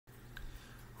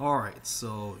Alright,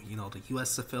 so, the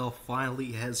USFL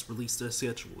finally has released their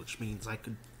schedule, which means I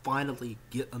could finally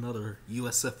get another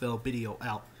USFL video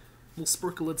out. We'll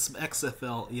sprinkle in some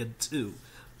XFL in too,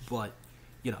 but,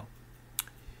 you know,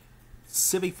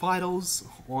 semifinals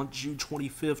on June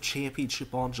 25th,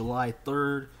 championship on July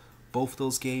 3rd. Both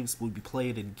those games will be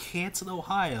played in Canton,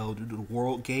 Ohio, due to the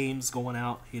World Games going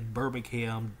out in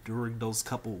Birmingham during those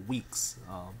couple of weeks.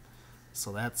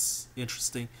 So that's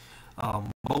interesting.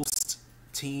 Most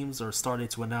teams are starting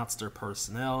to announce their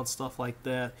personnel and stuff like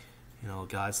that.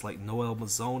 Guys like Noel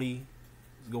Mazzoni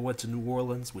going to New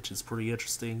Orleans, which is pretty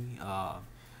interesting. The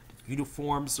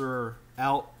uniforms are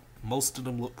out. Most of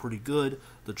them look pretty good.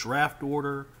 The draft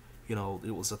order, it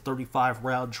was a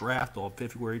 35-round draft on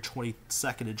February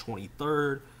 22nd and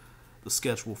 23rd. The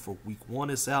schedule for week 1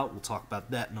 is out. We'll talk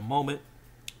about that in a moment.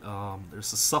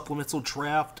 There's a supplemental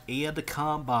draft and a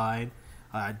combine.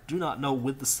 I do not know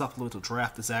when the supplemental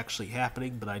draft is actually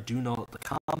happening, but I do know that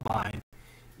the combine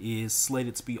is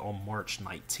slated to be on March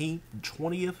 19th and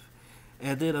 20th.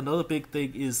 And then another big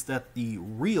thing is that the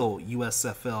real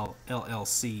USFL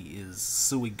LLC is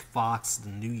suing Fox, the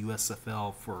new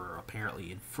USFL, for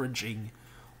apparently infringing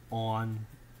on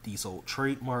these old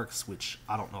trademarks, which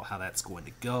I don't know how that's going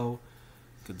to go,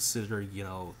 considering,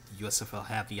 USFL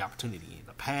had the opportunity in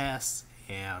the past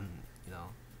and,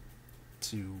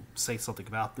 to say something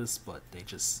about this, but they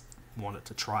just wanted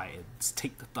to try and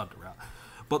take the thunder out.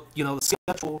 But, the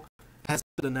schedule has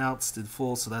been announced in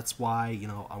full, so that's why,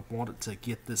 I wanted to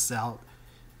get this out.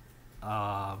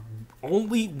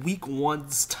 Only week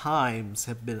 1's times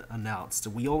have been announced,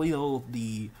 and we only know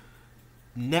the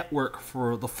network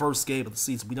for the first game of the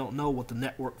season. We don't know what the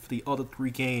network for the other 3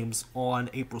 games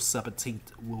on April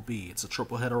 17th will be. It's a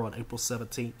triple header on April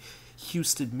 17th.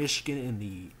 Houston, Michigan in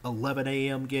the 11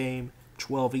 a.m. game,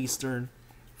 12 Eastern.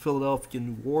 Philadelphia,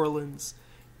 New Orleans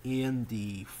in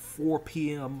the 4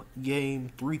 p.m.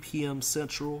 game, 3 p.m.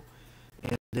 Central.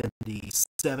 And then the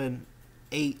 7,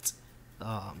 8,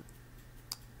 or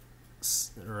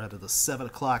rather the 7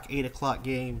 o'clock, 8 o'clock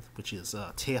game, which is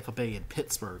Tampa Bay and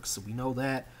Pittsburgh. So we know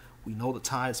that. We know the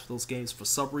times for those games. For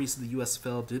some reason, the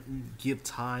USFL didn't give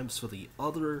times for the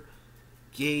other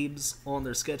games on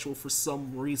their schedule for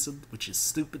some reason, which is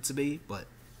stupid to me, but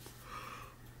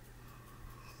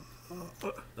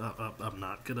I'm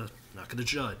not gonna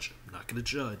judge. I'm not gonna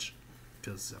judge,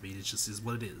 because it just is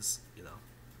what it is,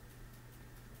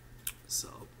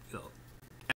 So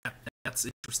that's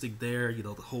interesting there.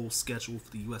 The whole schedule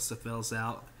for the USFL's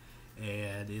out,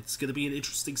 and it's gonna be an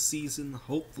interesting season.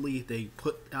 Hopefully, they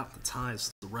put out the times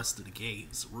for the rest of the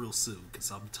games real soon,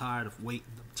 because I'm tired of waiting.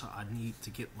 I need to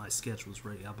get my schedules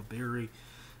ready.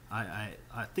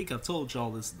 I think I've told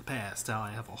y'all this in the past, how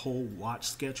I have a whole watch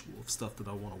schedule of stuff that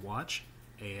I want to watch,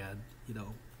 and,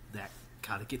 that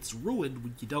kind of gets ruined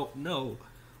when you don't know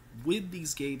when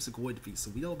these games are going to be. So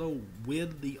we don't know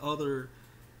when the other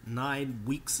 9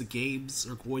 weeks of games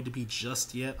are going to be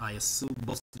just yet. I assume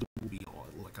most of them will be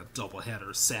on like a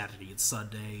doubleheader Saturday and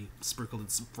Sunday, sprinkle in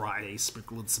some Friday,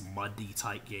 sprinkle in some Monday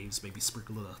type games, maybe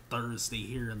sprinkle in a Thursday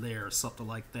here and there or something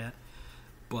like that.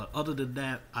 But other than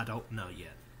that, I don't know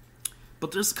yet.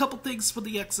 But there's a couple things for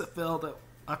the XFL that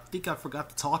I think I forgot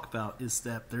to talk about, is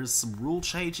that there's some rule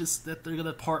changes that they're going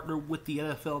to partner with the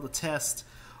NFL to test,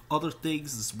 other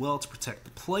things as well to protect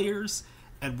the players,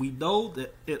 and we know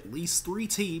that at least 3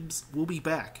 teams will be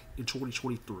back in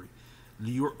 2023. The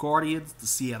New York Guardians, the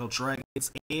Seattle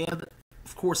Dragons, and,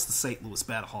 of course, the St. Louis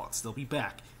Battlehawks. They'll be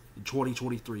back in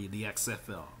 2023 in the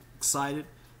XFL. Excited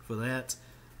for that,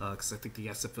 because I think the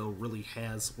XFL really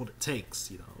has what it takes,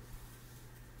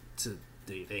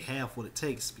 They have what it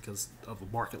takes because of a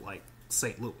market like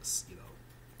St. Louis,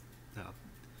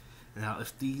 Now,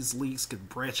 if these leagues can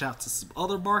branch out to some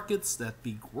other markets, that'd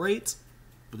be great.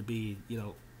 But it'd be,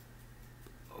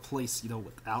 a place,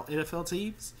 without NFL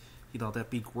teams, that'd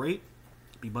be great.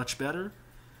 It'd be much better.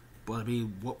 But,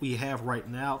 what we have right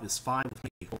now is fine with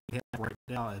me. What we have right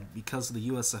now, and because of the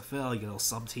USFL,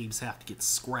 some teams have to get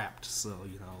scrapped. So,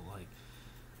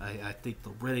 I think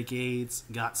the Renegades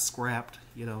got scrapped,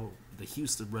 the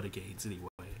Houston Renegades anyway.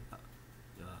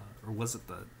 Or was it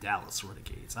the Dallas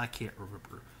Renegades? I can't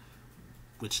remember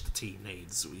which the team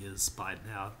names is by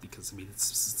now, because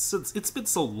it's been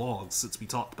so long since we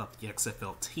talked about the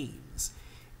XFL teams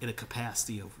in a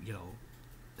capacity of,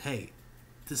 hey,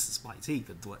 this is my team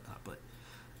and whatnot. But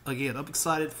again, I'm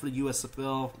excited for the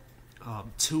USFL.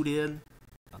 Tune in.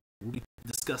 We'll be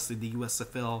discussing the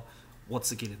USFL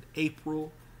once again in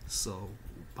April. So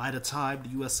by the time the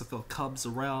USFL comes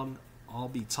around, I'll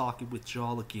be talking with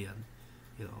y'all again,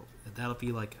 and that'll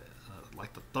be like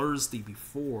the Thursday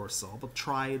before. So I'm gonna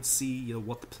try and see,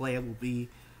 what the plan will be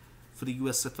for the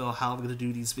USFL, how I'm going to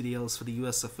do these videos for the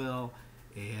USFL,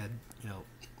 and, you know,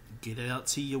 get it out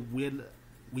to you when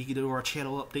we can do our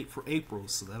channel update for April.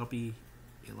 So that'll be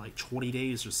in like 20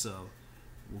 days or so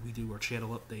when we do our channel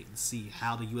update and see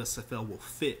how the USFL will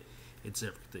fit into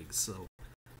everything. So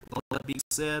with all that being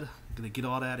said, I'm going to get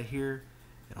on out of here,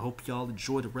 and I hope y'all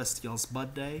enjoy the rest of y'all's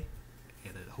Monday,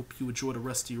 and I hope you enjoy the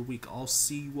rest of your week. I'll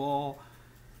see you all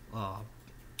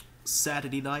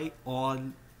Saturday night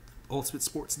on Ultimate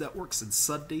Sports Networks, and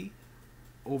Sunday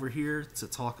over here to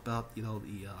talk about, you know,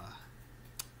 the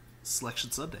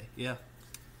Selection Sunday. Yeah.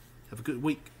 Have a good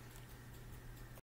week.